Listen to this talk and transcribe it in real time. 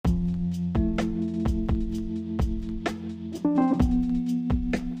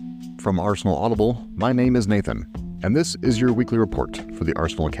From Arsenal Audible, my name is Nathan, and this is your weekly report for the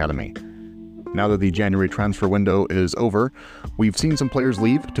Arsenal Academy. Now that the January transfer window is over, we've seen some players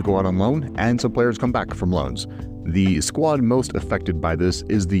leave to go out on loan and some players come back from loans. The squad most affected by this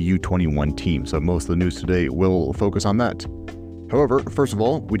is the U21 team, so most of the news today will focus on that. However, first of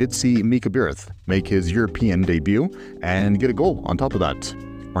all, we did see Mika Biereth make his European debut and get a goal on top of that.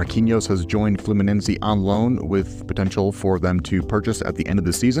 Marquinhos has joined Fluminense on loan with potential for them to purchase at the end of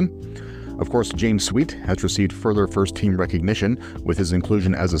the season. Of course, James Sweet has received further first-team recognition with his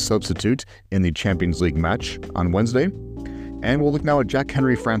inclusion as a substitute in the Champions League match on Wednesday. And we'll look now at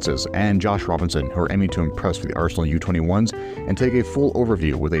Jack-Henry Francis and Josh Robinson, who are aiming to impress for the Arsenal U21s, and take a full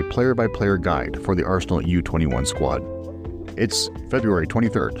overview with a player-by-player guide for the Arsenal U21 squad. It's February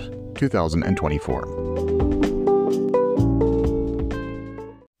 23rd, 2024.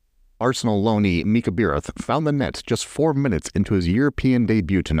 Arsenal loanee Mika Biereth found the net just 4 minutes into his European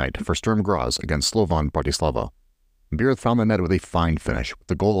debut tonight for Sturm Graz against Slovan Bratislava. Biereth found the net with a fine finish, with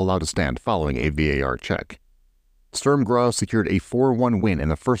the goal allowed to stand following a VAR check. Sturm Graz secured a 4-1 win in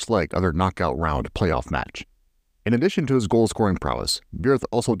the first leg of their knockout round playoff match. In addition to his goal-scoring prowess, Biereth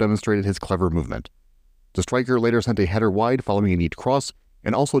also demonstrated his clever movement. The striker later sent a header wide following a neat cross,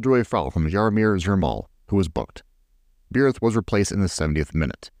 and also drew a foul from Jaromir Zirmal, who was booked. Biereth was replaced in the 70th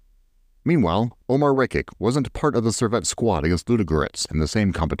minute. Meanwhile, Omar Rekic wasn't part of the Servette squad against Ludogorets in the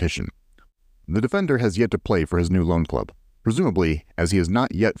same competition. The defender has yet to play for his new loan club, presumably as he is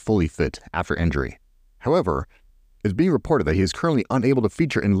not yet fully fit after injury. However, it's being reported that he is currently unable to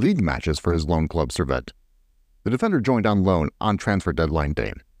feature in league matches for his loan club Servette. The defender joined on loan on transfer deadline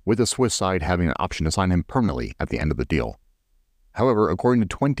day, with the Swiss side having an option to sign him permanently at the end of the deal. However, according to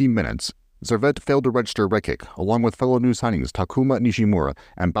 20 Minutes, Servette failed to register Rekic, along with fellow new signings Takuma Nishimura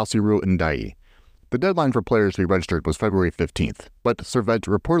and Basiru Ndai. The deadline for players to be registered was February 15th, but Servette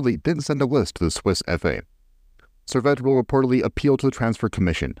reportedly didn't send a list to the Swiss FA. Servette will reportedly appeal to the Transfer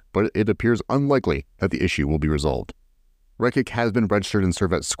Commission, but it appears unlikely that the issue will be resolved. Rekic has been registered in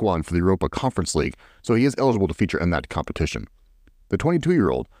Servette's squad for the Europa Conference League, so he is eligible to feature in that competition. The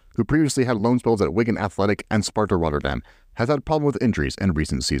 22-year-old, who previously had loan spells at Wigan Athletic and Sparta Rotterdam, has had a problem with injuries in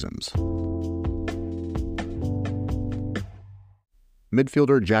recent seasons.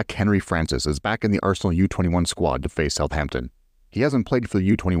 Midfielder Jack-Henry Francis is back in the Arsenal U21 squad to face Southampton. He hasn't played for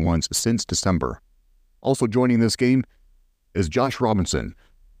the U21s since December. Also joining this game is Josh Robinson,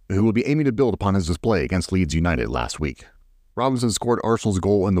 who will be aiming to build upon his display against Leeds United last week. Robinson scored Arsenal's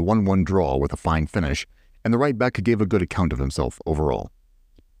goal in the 1-1 draw with a fine finish, and the right-back gave a good account of himself overall.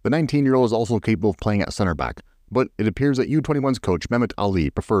 The 19-year-old is also capable of playing at centre-back, but it appears that U21's coach Mehmet Ali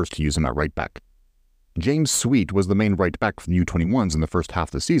prefers to use him at right-back. James Sweet was the main right-back for the U21s in the first half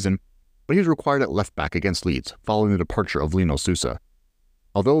of the season, but he was required at left-back against Leeds following the departure of Lino Sousa.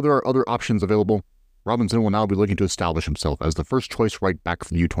 Although there are other options available, Robinson will now be looking to establish himself as the first-choice right-back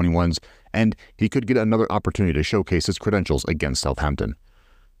for the U21s, and he could get another opportunity to showcase his credentials against Southampton.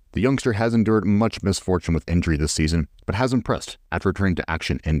 The youngster has endured much misfortune with injury this season, but has impressed after returning to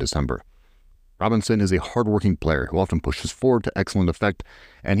action in December. Robinson is a hard-working player who often pushes forward to excellent effect,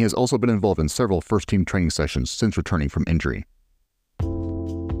 and he has also been involved in several first-team training sessions since returning from injury.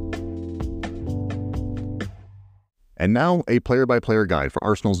 And now, a player-by-player guide for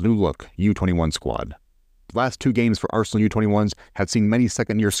Arsenal's new-look U21 squad. The last 2 games for Arsenal U21s had seen many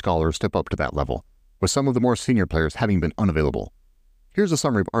second-year scholars step up to that level, with some of the more senior players having been unavailable. Here's a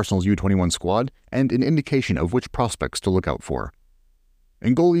summary of Arsenal's U21 squad and an indication of which prospects to look out for.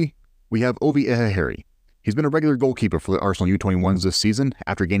 In goalie, we have Ovi Eheheri. He's been a regular goalkeeper for the Arsenal U21s this season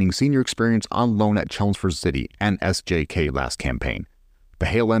after gaining senior experience on loan at Chelmsford City and SJK last campaign. The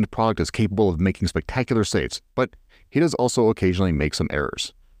Hale End product is capable of making spectacular saves, but he does also occasionally make some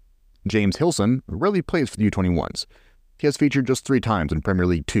errors. James Hilson rarely plays for the U21s. He has featured just 3 times in Premier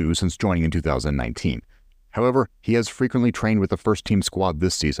League 2 since joining in 2019. However, he has frequently trained with the first-team squad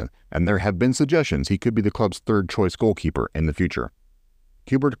this season, and there have been suggestions he could be the club's third-choice goalkeeper in the future.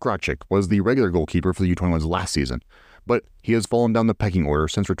 Hubert Graczyk was the regular goalkeeper for the U21s last season, but he has fallen down the pecking order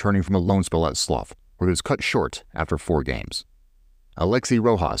since returning from a loan spell at Slough, where he was cut short after 4 games. Alexi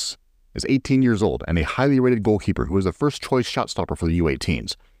Rojas is 18 years old and a highly rated goalkeeper who is a first-choice shot-stopper for the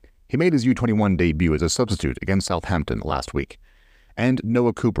U18s. He made his U21 debut as a substitute against Southampton last week. And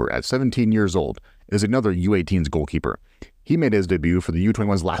Noah Cooper, at 17 years old, is another U18s goalkeeper. He made his debut for the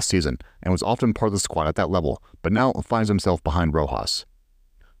U21s last season and was often part of the squad at that level, but now finds himself behind Rojas.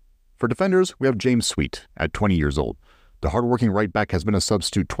 For defenders, we have James Sweet, at 20 years old. The hard-working right-back has been a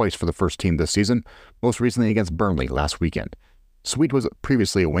substitute twice for the first team this season, most recently against Burnley last weekend. Sweet was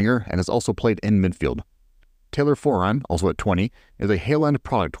previously a winger and has also played in midfield. Taylor Foran, also at 20, is a Hale End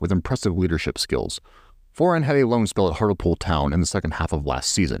product with impressive leadership skills. Foran had a loan spell at Hartlepool Town in the second half of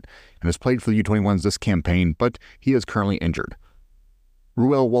last season and has played for the U21s this campaign, but he is currently injured.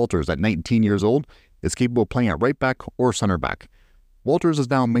 Ruel Walters, at 19 years old, is capable of playing at right back or center back. Walters is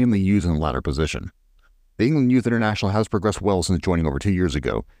now mainly used in the latter position. The England Youth International has progressed well since joining over 2 years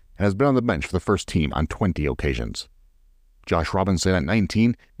ago and has been on the bench for the first team on 20 occasions. Josh Robinson, at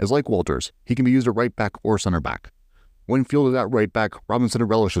 19, is like Walters. He can be used at right back or center back. When fielded at right back, Robinson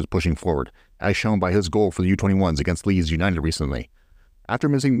relishes pushing forward, as shown by his goal for the U21s against Leeds United recently. After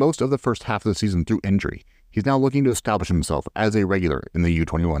missing most of the first half of the season through injury, he's now looking to establish himself as a regular in the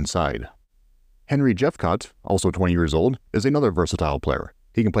U21 side. Henry Jeffcott, also 20 years old, is another versatile player.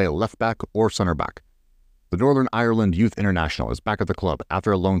 He can play at left back or center back. The Northern Ireland Youth International is back at the club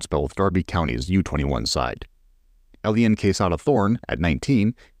after a loan spell with Derby County's U21 side. Elian Quesada Thorne, at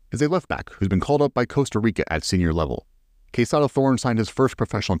 19, is a left back who's been called up by Costa Rica at senior level. Quesada Thorne signed his first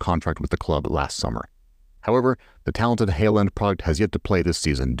professional contract with the club last summer. However, the talented Hale End product has yet to play this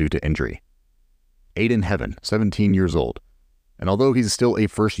season due to injury. Aiden Heaven, 17 years old. And although he's still a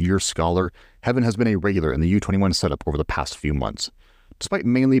first-year scholar, Heaven has been a regular in the U21 setup over the past few months. Despite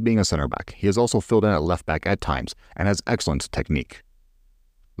mainly being a center back, he has also filled in at left back at times and has excellent technique.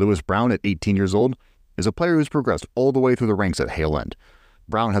 Lewis Brown, at 18 years old, is a player who's progressed all the way through the ranks at Hale End.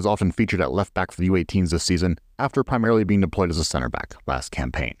 Brown has often featured at left back for the U18s this season, after primarily being deployed as a center back last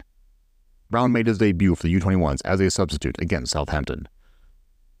campaign. Brown made his debut for the U21s as a substitute against Southampton.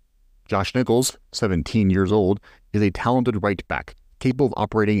 Josh Nichols, 17 years old, is a talented right back, capable of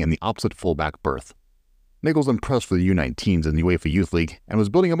operating in the opposite fullback berth. Nichols impressed for the U19s in the UEFA Youth League and was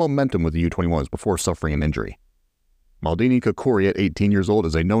building a momentum with the U21s before suffering an injury. Maldini Kakuri, at 18 years old,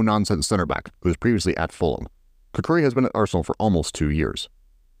 is a no-nonsense center back who was previously at Fulham. Kakuri has been at Arsenal for almost 2 years.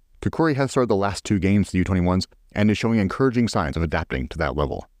 Kakuri has started the last 2 games for the U21s and is showing encouraging signs of adapting to that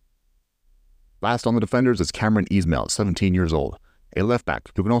level. Last on the defenders is Cameron Ismail, 17 years old, a left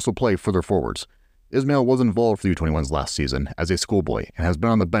back who can also play further forwards. Ismail was involved for the U21s last season as a schoolboy and has been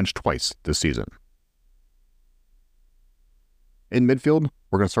on the bench twice this season. In midfield,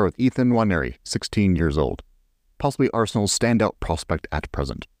 we're going to start with Ethan Nwaneri, 16 years old, possibly Arsenal's standout prospect at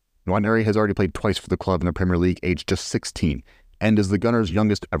present. Nwaneri has already played twice for the club in the Premier League, aged just 16, and is the Gunners'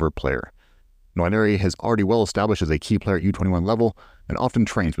 youngest ever player. Nwaneri has already well established as a key player at U21 level and often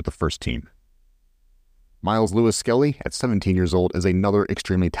trains with the first team. Miles Lewis Skelly, at 17 years old, is another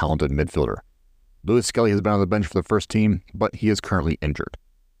extremely talented midfielder. Lewis Skelly has been on the bench for the first team, but he is currently injured.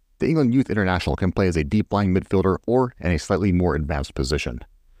 The England Youth International can play as a deep-lying midfielder or in a slightly more advanced position.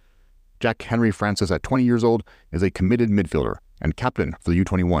 Jack Henry Francis, at 20 years old, is a committed midfielder and captain for the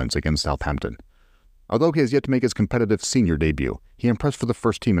U21s against Southampton. Although he has yet to make his competitive senior debut, he impressed for the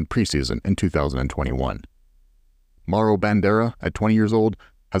first team in preseason in 2021. Mauro Bandera, at 20 years old,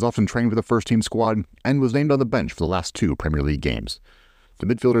 has often trained with the first-team squad and was named on the bench for the last 2 Premier League games. The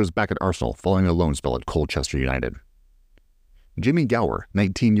midfielder is back at Arsenal following a loan spell at Colchester United. Jimmy Gower,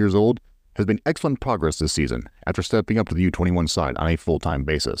 19 years old, has been excellent progress this season after stepping up to the U21 side on a full-time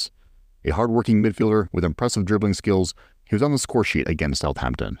basis. A hard-working midfielder with impressive dribbling skills, he was on the score sheet against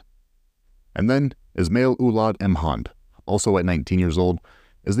Southampton. And then, Ismail Oulad Mhand, also at 19 years old,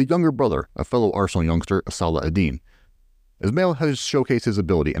 is the younger brother of fellow Arsenal youngster Salah Adin. Ismail has showcased his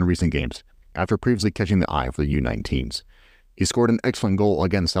ability in recent games after previously catching the eye for the U19s. He scored an excellent goal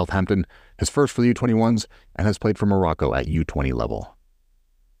against Southampton, his first for the U21s, and has played for Morocco at U20 level.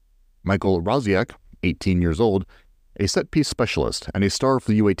 Michael Raziak, 18 years old, a set-piece specialist and a star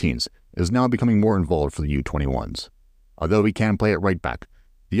for the U18s, is now becoming more involved for the U21s. Although he can play at right back,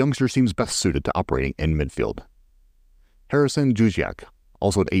 the youngster seems best suited to operating in midfield. Harrison Juziak,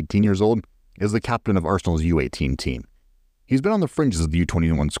 also at 18 years old, is the captain of Arsenal's U18 team. He's been on the fringes of the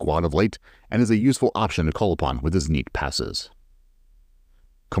U21 squad of late and is a useful option to call upon with his neat passes.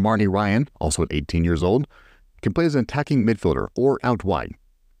 Kamarni Ryan, also at 18 years old, can play as an attacking midfielder or out wide.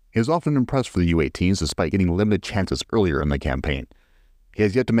 He has often impressed for the U18s despite getting limited chances earlier in the campaign. He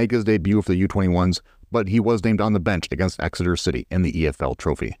has yet to make his debut for the U21s, but he was named on the bench against Exeter City in the EFL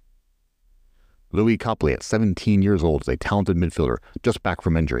Trophy. Louis Copley, at 17 years old, is a talented midfielder just back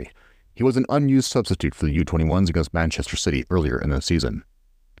from injury. He was an unused substitute for the U21s against Manchester City earlier in the season.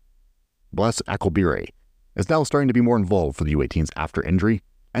 Bless Akelbire is now starting to be more involved for the U18s after injury,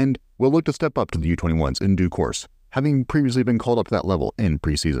 and will look to step up to the U21s in due course, having previously been called up to that level in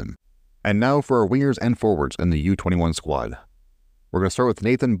preseason. And now for our wingers and forwards in the U21 squad. We're going to start with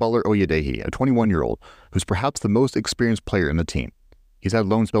Nathan Butler Oyedehi, a 21-year-old, who's perhaps the most experienced player in the team. He's had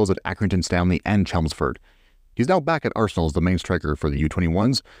loan spells at Accrington Stanley and Chelmsford. He's now back at Arsenal as the main striker for the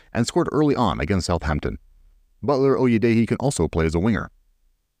U21s and scored early on against Southampton. Butler Oyedeji can also play as a winger.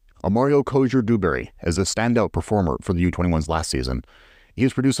 Mario Kozier-Dewberry is a standout performer for the U21s last season. He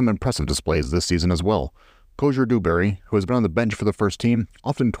has produced some impressive displays this season as well. Kozier-Dewberry, who has been on the bench for the first team,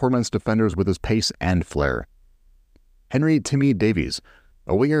 often torments defenders with his pace and flair. Henry Timmy Davies,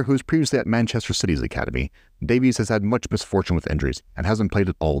 a winger who was previously at Manchester City's academy, Davies has had much misfortune with injuries and hasn't played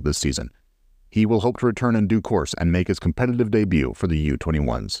at all this season. He will hope to return in due course and make his competitive debut for the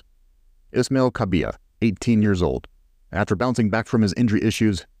U21s. Ismail Kabia, 18 years old. After bouncing back from his injury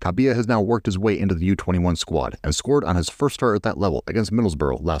issues, Kabia has now worked his way into the U21 squad and scored on his first start at that level against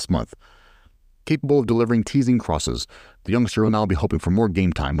Middlesbrough last month. Capable of delivering teasing crosses, the youngster will now be hoping for more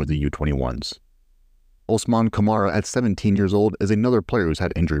game time with the U21s. Osman Kamara, at 17 years old, is another player who's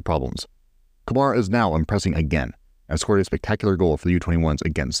had injury problems. Kamara is now impressing again and scored a spectacular goal for the U21s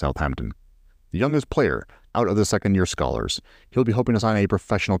against Southampton. The youngest player out of the second-year scholars, he'll be hoping to sign a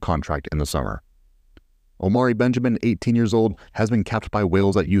professional contract in the summer. Omari Benjamin, 18 years old, has been capped by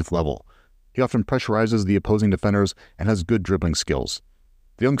Wales at youth level. He often pressurizes the opposing defenders and has good dribbling skills.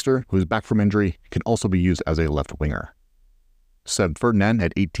 The youngster, who is back from injury, can also be used as a left winger. Seb Ferdinand,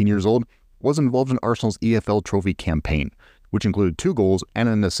 at 18 years old, was involved in Arsenal's EFL Trophy campaign, which included 2 goals and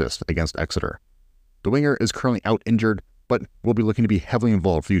an assist against Exeter. The winger is currently out injured, but will be looking to be heavily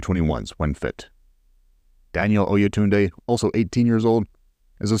involved for U21s when fit. Daniel Oyetunde, also 18 years old,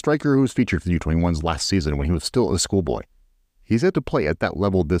 is a striker who was featured for the U21s last season when he was still a schoolboy. He's yet to play at that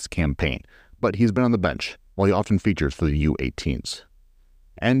level this campaign, but he's been on the bench, while he often features for the U18s.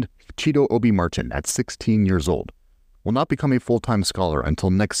 And Chido Obi Martin, at 16 years old, will not become a full-time scholar until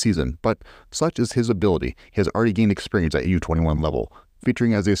next season, but such is his ability, he has already gained experience at U21 level,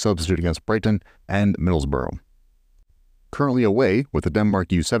 featuring as a substitute against Brighton and Middlesbrough. Currently away with the Denmark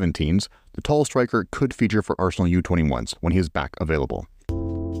U17s, the tall striker could feature for Arsenal U21s when he is back available.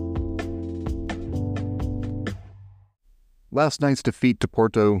 Last night's defeat to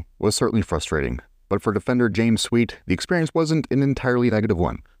Porto was certainly frustrating, but for defender James Sweet, the experience wasn't an entirely negative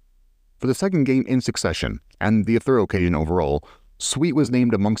one. For the second game in succession, and the third occasion overall, Sweet was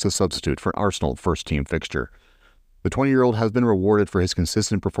named amongst the substitute for an Arsenal first-team fixture. The 20-year-old has been rewarded for his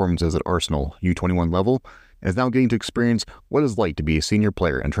consistent performances at Arsenal U21 level, and is now getting to experience what it's like to be a senior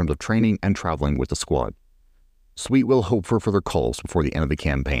player in terms of training and traveling with the squad. Sweet will hope for further calls before the end of the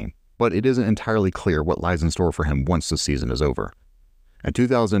campaign, but it isn't entirely clear what lies in store for him once the season is over. In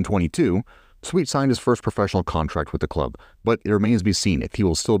 2022, Sweet signed his first professional contract with the club, but it remains to be seen if he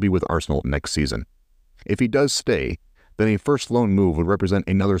will still be with Arsenal next season. If he does stay, then a first loan move would represent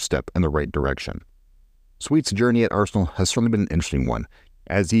another step in the right direction. Sweet's journey at Arsenal has certainly been an interesting one,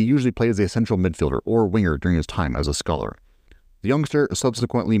 as he usually played as a central midfielder or winger during his time as a scholar. The youngster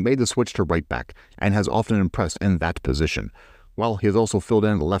subsequently made the switch to right back and has often impressed in that position, while he has also filled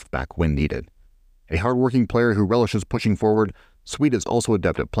in at left back when needed. A hard-working player who relishes pushing forward, Sweet is also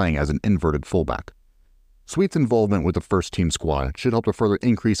adept at playing as an inverted fullback. Sweet's involvement with the first-team squad should help to further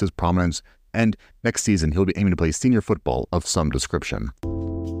increase his prominence, and next season he'll be aiming to play senior football of some description.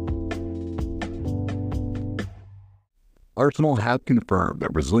 Arsenal have confirmed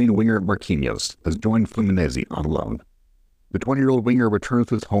that Brazilian winger Marquinhos has joined Fluminense on loan. The 20-year-old winger returns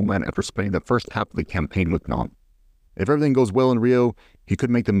to his homeland after spending the first half of the campaign with Nantes. If everything goes well in Rio, he could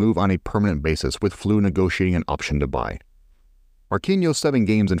make the move on a permanent basis, with Flu negotiating an option to buy. Marquinhos' 7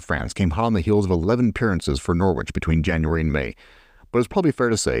 games in France came hot on the heels of 11 appearances for Norwich between January and May, but it's probably fair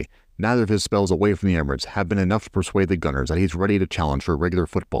to say neither of his spells away from the Emirates have been enough to persuade the Gunners that he's ready to challenge for regular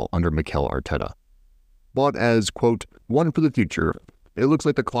football under Mikel Arteta. Bought as, quote, one for the future, it looks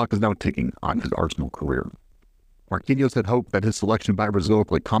like the clock is now ticking on his Arsenal career. Marquinhos had hoped that his selection by Brazil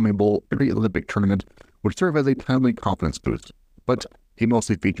for the CONMEBOL Olympic tournament would serve as a timely confidence boost, but he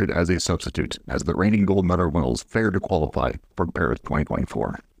mostly featured as a substitute as the reigning gold medal winners failed to qualify for Paris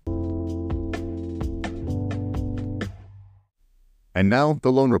 2024. And now,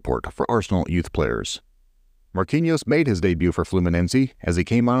 the loan report for Arsenal youth players. Marquinhos made his debut for Fluminense as he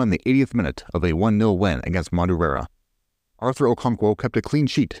came on in the 80th minute of a 1-0 win against Madureira. Arthur Okonkwo kept a clean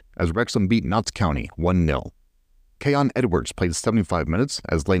sheet as Wrexham beat Notts County 1-0. Keon Edwards played 75 minutes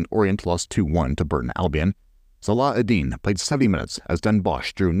as Leyton Orient lost 2-1 to Burton Albion. Salah Ad-Din played 70 minutes as Den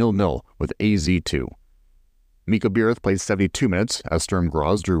Bosch drew 0-0 with AZ2. Mika Biereth played 72 minutes as Sturm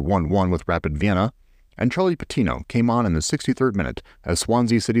Graz drew 1-1 with Rapid Vienna, and Charlie Patino came on in the 63rd minute as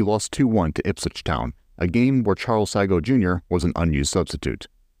Swansea City lost 2-1 to Ipswich Town, a game where Charles Sago Jr. was an unused substitute.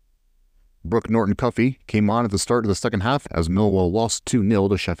 Brooke Norton-Cuffy came on at the start of the second half as Millwall lost 2-0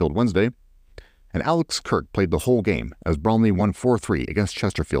 to Sheffield Wednesday, and Alex Kirk played the whole game as Bromley won 4-3 against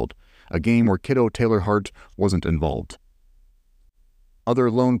Chesterfield, a game where kiddo Taylor Hart wasn't involved. Other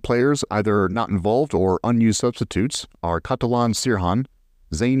lone players, either not involved or unused substitutes, are Catalan Sirhan,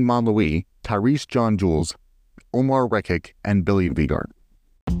 Zayn Monloui, Tyrese John Jules, Omar Rekik, and Billy Vigard.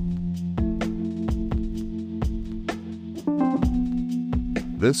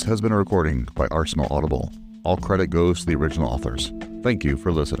 This has been a recording by Arsenal Audible. All credit goes to the original authors. Thank you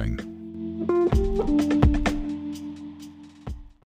for listening.